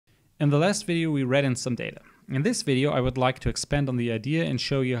In the last video, we read in some data. In this video, I would like to expand on the idea and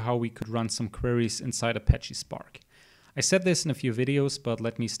show you how we could run some queries inside Apache Spark. I said this in a few videos, but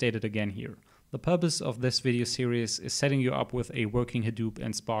let me state it again here. The purpose of this video series is setting you up with a working Hadoop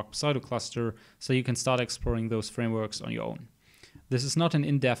and Spark pseudocluster so you can start exploring those frameworks on your own. This is not an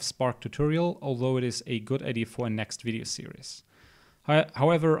in-depth Spark tutorial, although it is a good idea for a next video series.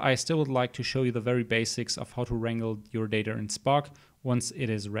 However, I still would like to show you the very basics of how to wrangle your data in Spark once it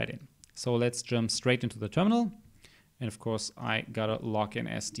is ready. So let's jump straight into the terminal. And of course, I gotta log in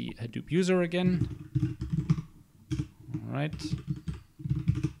as the Hadoop user again. All right.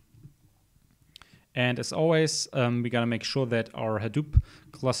 And as always, we gotta make sure that our Hadoop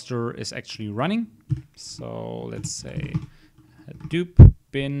cluster is actually running. So let's say Hadoop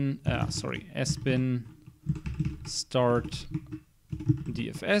bin, sbin start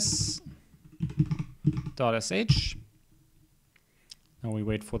dfs.sh. Now we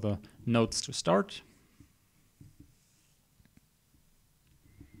wait for the nodes to start.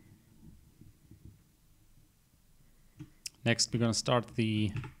 Next, we're going to start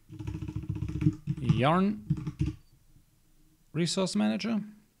the Yarn resource manager.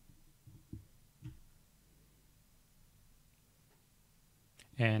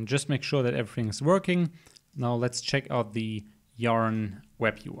 And just make sure that everything is working. Now let's check out the Yarn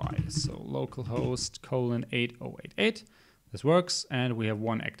web UI. So localhost :8088. This works, and we have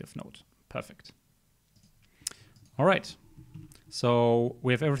one active node. Perfect. All right. So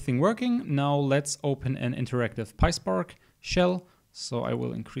we have everything working. Now let's open an interactive PySpark shell. So I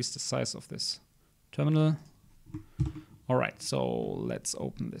will increase the size of this terminal. All right. So let's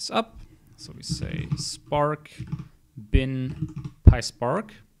open this up. So we say Spark bin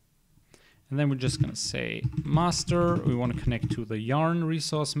PySpark. And then we're just going to say master. We want to connect to the Yarn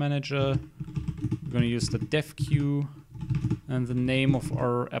resource manager. We're going to use the dev queue. And the name of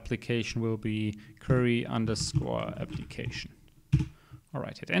our application will be query_application. All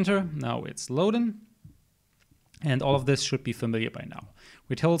right, hit enter. Now it's loading. And all of this should be familiar by now.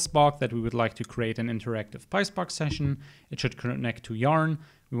 We tell Spark that we would like to create an interactive PySpark session. It should connect to Yarn.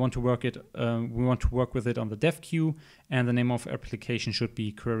 We want to work with it on the dev queue, and the name of application should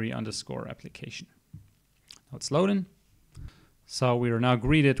be query_application. Now it's loading. So we are now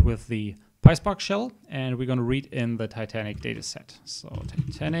greeted with the PySpark shell, and we're going to read in the Titanic dataset. So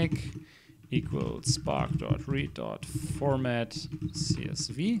Titanic equals spark.read.format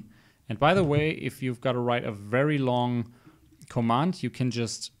CSV. And by the way, if you've got to write a very long command, you can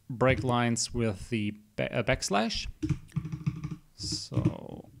just break lines with the backslash.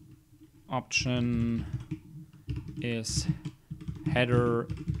 So option is header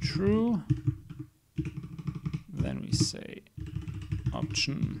true. Then we say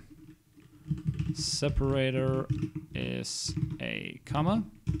option separator is a comma.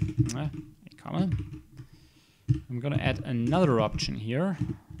 I'm going to add another option here.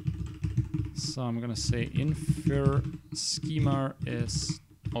 So I'm going to say infer schema is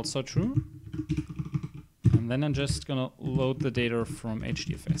also true. And then I'm just going to load the data from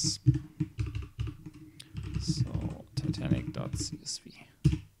HDFS. So titanic.csv.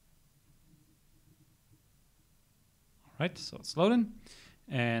 All right, so it's loading.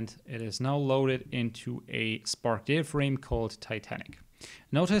 And it is now loaded into a Spark data frame called Titanic.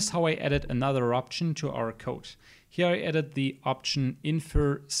 Notice how I added another option to our code. Here I added the option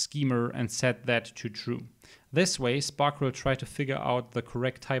infer schema and set that to true. This way, Spark will try to figure out the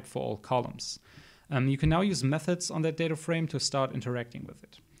correct type for all columns. You can now use methods on that data frame to start interacting with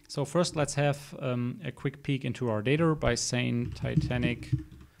it. So first, let's have a quick peek into our data by saying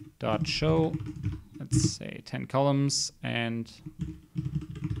titanic.show. Let's say 10 columns and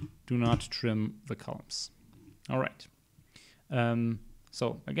do not trim the columns. All right.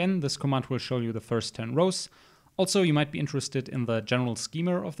 So again, this command will show you the first 10 rows. Also, you might be interested in the general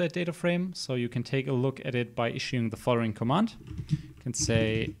schema of that data frame. So you can take a look at it by issuing the following command. You can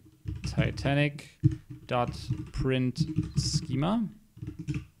say titanic.print schema.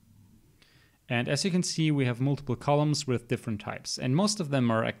 And as you can see, we have multiple columns with different types, and most of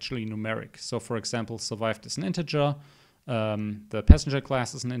them are actually numeric. So for example, survived is an integer, the passenger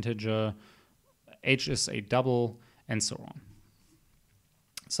class is an integer, age is a double, and so on.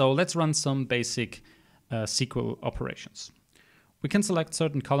 So let's run some basic SQL operations. We can select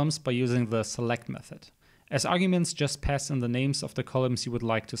certain columns by using the select method. As arguments, just pass in the names of the columns you would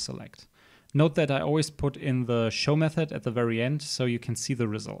like to select. Note that I always put in the show method at the very end so you can see the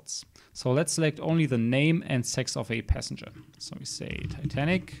results. So let's select only the name and sex of a passenger. So we say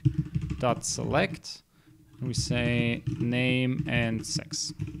titanic.select, and we say name and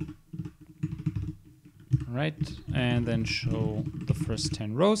sex. All right, and then show the first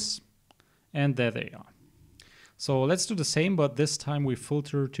 10 rows. And there they are. So let's do the same, but this time we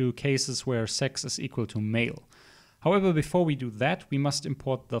filter to cases where sex is equal to male. However, before we do that, we must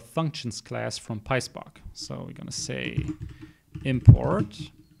import the functions class from PySpark. So we're going to say import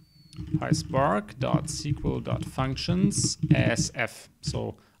pyspark.sql.functions as f.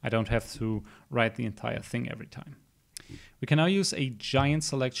 So I don't have to write the entire thing every time. We can now use a giant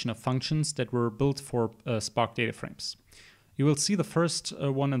selection of functions that were built for Spark data frames. You will see the first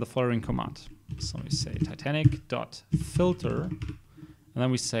one in the following command. So we say titanic.filter, and then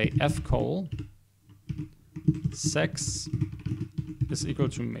we say fcol sex is equal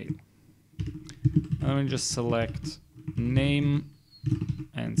to male. And then we just select name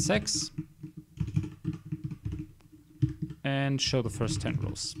and sex and show the first 10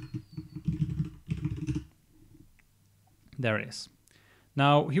 rows. There it is.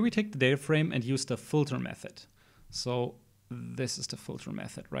 Now here we take the data frame and use the filter method. So this is the filter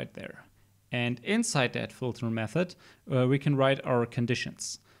method right there. And inside that filter method, we can write our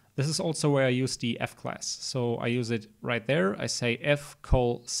conditions. This is also where I use the f class. So I use it right there. I say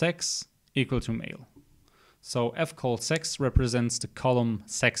fcol sex equal to male. So fcol sex represents the column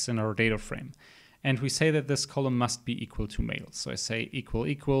sex in our data frame. And we say that this column must be equal to male. So I say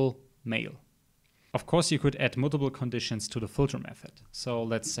equal male. Of course, you could add multiple conditions to the filter method. So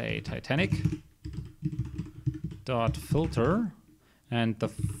let's say titanic.filter. And the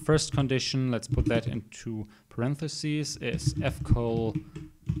first condition, let's put that into parentheses, is fcol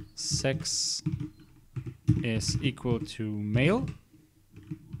sex is equal to male.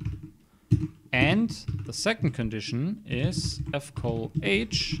 And the second condition is fcol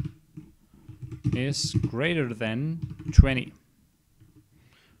age is greater than 20.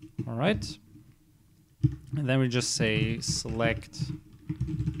 All right. And then we just say select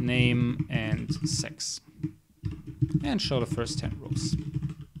name and sex and show the first 10 rows.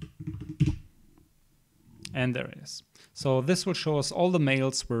 And there it is. So this will show us all the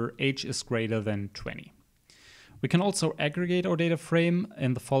males where age is greater than 20. We can also aggregate our data frame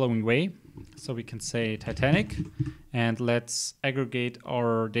in the following way. So we can say Titanic, and let's aggregate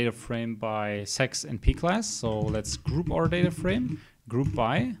our data frame by sex and p class. So let's group our data frame, group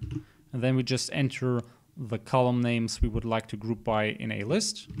by, and then we just enter the column names we would like to group by in a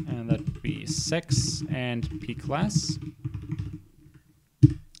list, and that would be sex and p class.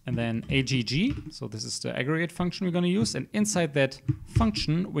 And then AGG, so this is the aggregate function we're going to use. And inside that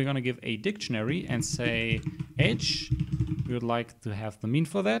function, we're going to give a dictionary and say age. We would like to have the mean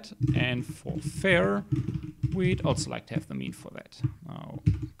for that. And for fair, we'd also like to have the mean for that. Now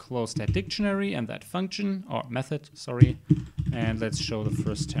close that dictionary and that function, or method, sorry. And let's show the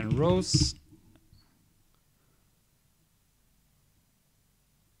first 10 rows.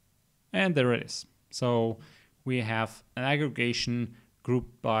 And there it is. So we have an aggregation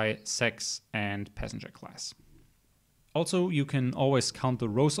grouped by sex and passenger class. Also, you can always count the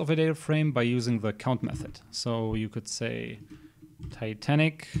rows of a data frame by using the count method. So you could say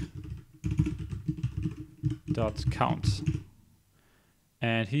titanic.count.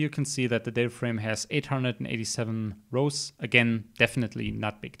 And here you can see that the data frame has 887 rows. Again, definitely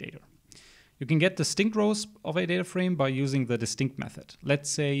not big data. You can get distinct rows of a data frame by using the distinct method. Let's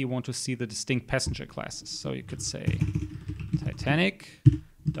say you want to see the distinct passenger classes. So you could say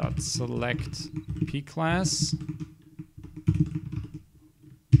Titanic.select p class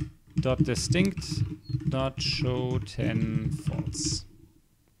 .distinct.show 10 false.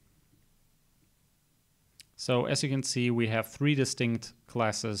 So as you can see, we have 3 distinct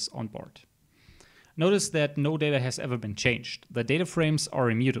classes on board. Notice that no data has ever been changed. The data frames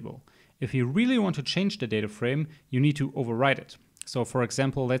are immutable. If you really want to change the data frame, you need to override it. So for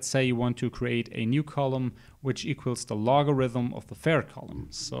example, let's say you want to create a new column which equals the logarithm of the fair column.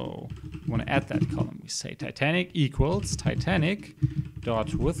 So we want to add that column. We say Titanic equals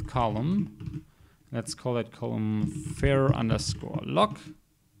Titanic.with column. Let's call that column fair underscore log.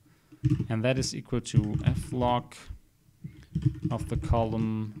 And that is equal to flog of the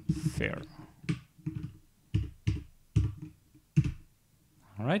column fair.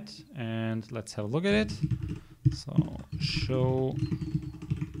 All right, and let's have a look at it. So show,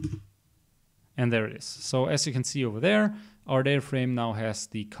 and there it is. So as you can see over there, our data frame now has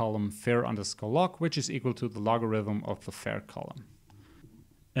the column fair underscore log, which is equal to the logarithm of the fair column.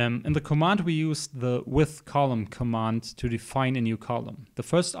 In the command, we use the with column command to define a new column. The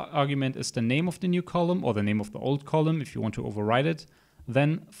first argument is the name of the new column or the name of the old column if you want to override it.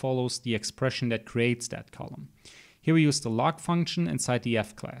 Then follows the expression that creates that column. Here we use the log function inside the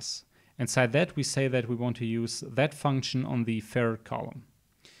f class. Inside that, we say that we want to use that function on the fair column.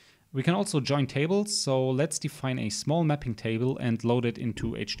 We can also join tables, so let's define a small mapping table and load it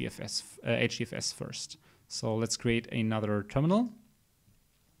into HDFS first. So let's create another terminal.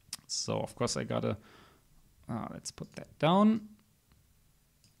 So of course I gotta, let's put that down.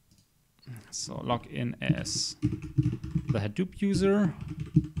 So log in as the Hadoop user.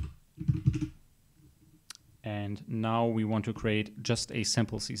 And now we want to create just a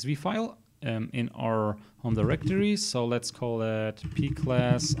simple CSV file in our home directory. So let's call it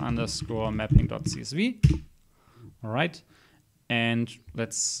pclass_mapping.csv. All right. And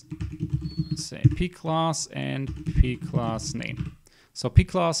let's say pclass and pclass name. So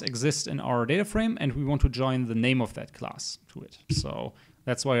pclass exists in our data frame and we want to join the name of that class to it. So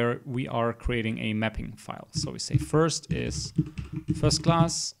that's why we are creating a mapping file. So we say first is first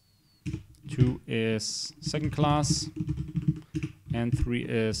class, 2 is second class, and 3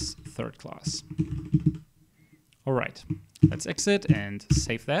 is third class. All right, let's exit and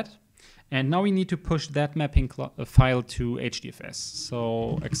save that. And now we need to push that mapping file to HDFS.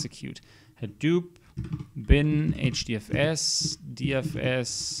 So execute Hadoop bin HDFS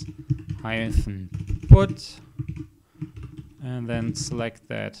dfs -put, and then select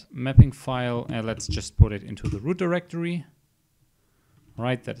that mapping file and let's just put it into the root directory. All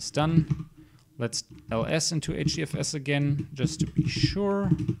right, that is done. Let's ls into HDFS again, just to be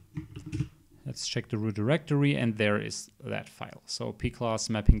sure. Let's check the root directory, and there is that file. So pclass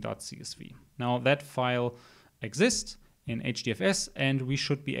mapping.csv. Now that file exists in HDFS, and we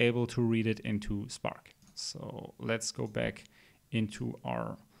should be able to read it into Spark. So let's go back into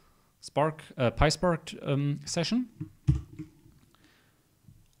our Spark PySpark session.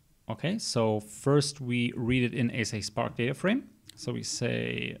 Okay, so first we read it in as a Spark data frame. So we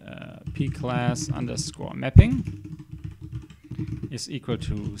say pclass_mapping is equal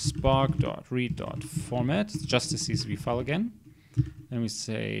to spark.read.format, just a CSV file again. Then we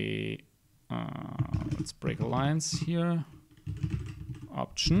say, let's break lines here,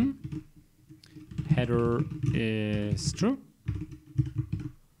 option, header is true.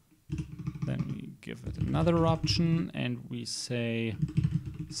 Then we give it another option and we say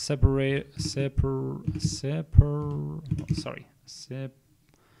separator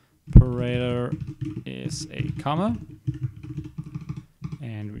is a comma.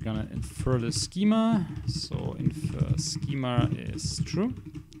 And we're gonna infer the schema. So infer schema is true.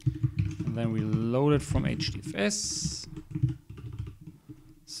 And then we load it from HDFS.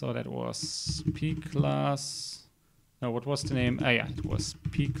 So that was pclass. No, what was the name? Yeah, it was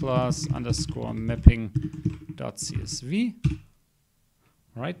pclass_mapping.csv.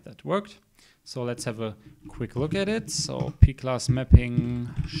 All right, that worked. So let's have a quick look at it. So pclass mapping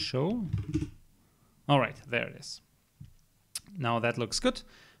show. All right, there it is. Now that looks good.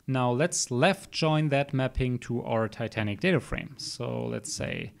 Now let's left join that mapping to our Titanic data frame. So let's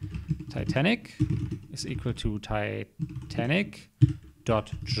say Titanic is equal to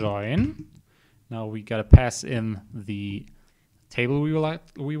Titanic.join. Now we gotta pass in the table we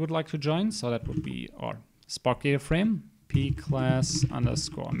would like to join. So that would be our Spark data frame,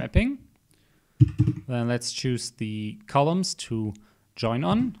 pclass_mapping. Then let's choose the columns to join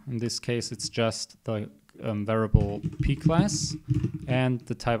on. In this case, it's just the variable pclass and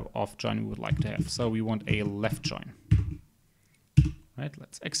the type of join we would like to have. So we want a left join. Right,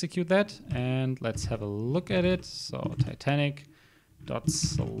 let's execute that and let's have a look at it. So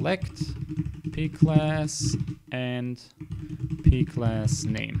Titanic.select pclass and pclass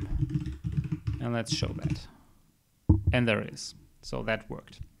name. And let's show that. And there it is. So that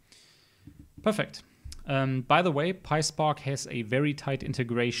worked. Perfect. By the way, PySpark has a very tight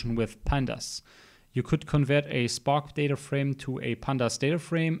integration with pandas. You could convert a Spark data frame to a pandas data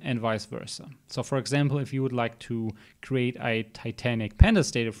frame and vice versa. So for example, if you would like to create a Titanic pandas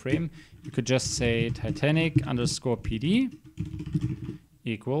data frame, you could just say Titanic_pd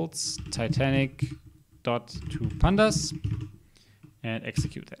equals Titanic.toPandas and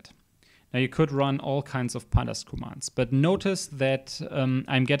execute that. Now you could run all kinds of pandas commands, but notice that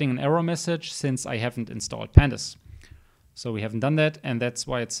I'm getting an error message since I haven't installed pandas. So we haven't done that, and that's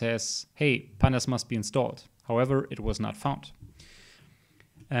why it says, hey, pandas must be installed. However, it was not found.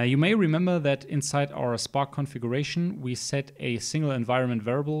 You may remember that inside our Spark configuration, we set a single environment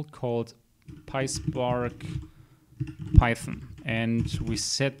variable called PySpark Python, and we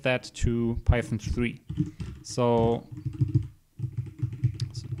set that to Python 3. So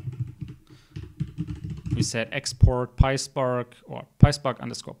we said export PySpark or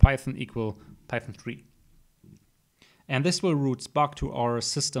PySpark_Python equal Python 3. And this will route Spark to our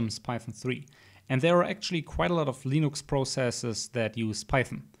system's Python 3. And there are actually quite a lot of Linux processes that use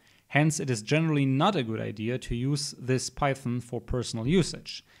Python. Hence, it is generally not a good idea to use this Python for personal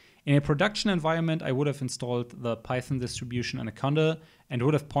usage. In a production environment, I would have installed the Python distribution Anaconda and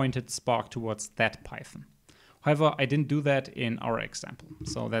would have pointed Spark towards that Python. However, I didn't do that in our example,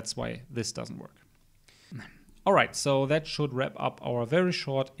 so that's why this doesn't work. Alright, so that should wrap up our very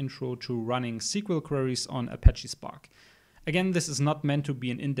short intro to running SQL queries on Apache Spark. Again, this is not meant to be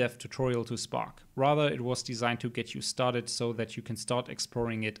an in-depth tutorial to Spark. Rather, it was designed to get you started so that you can start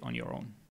exploring it on your own.